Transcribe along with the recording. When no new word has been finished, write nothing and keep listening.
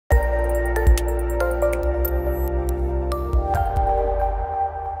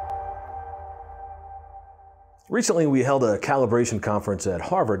Recently, we held a calibration conference at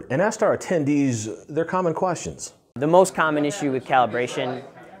Harvard and asked our attendees their common questions. The most common issue with calibration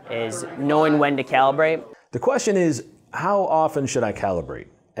is knowing when to calibrate. The question is, how often should I calibrate?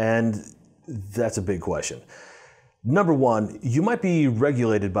 And that's a big question. Number one, you might be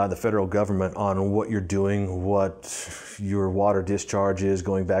regulated by the federal government on what you're doing, what your water discharge is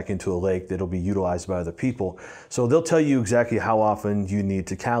going back into a lake that'll be utilized by other people. So they'll tell you exactly how often you need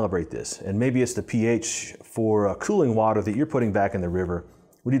to calibrate this. And maybe it's the pH for cooling water that you're putting back in the river.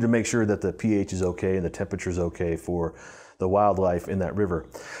 We need to make sure that the pH is okay and the temperature is okay for the wildlife in that river.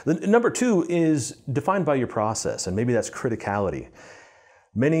 Number two is defined by your process, and maybe that's criticality.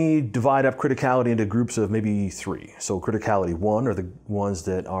 Many divide up criticality into groups of maybe three. So criticality 1 are the ones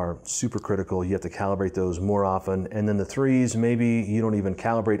that are super critical. You have to calibrate those more often. And then the 3s, maybe you don't even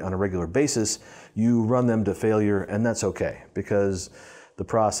calibrate on a regular basis. You run them to failure, and that's okay because the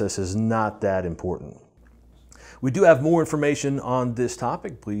process is not that important. We do have more information on this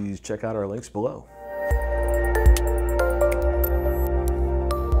topic. Please check out our links below.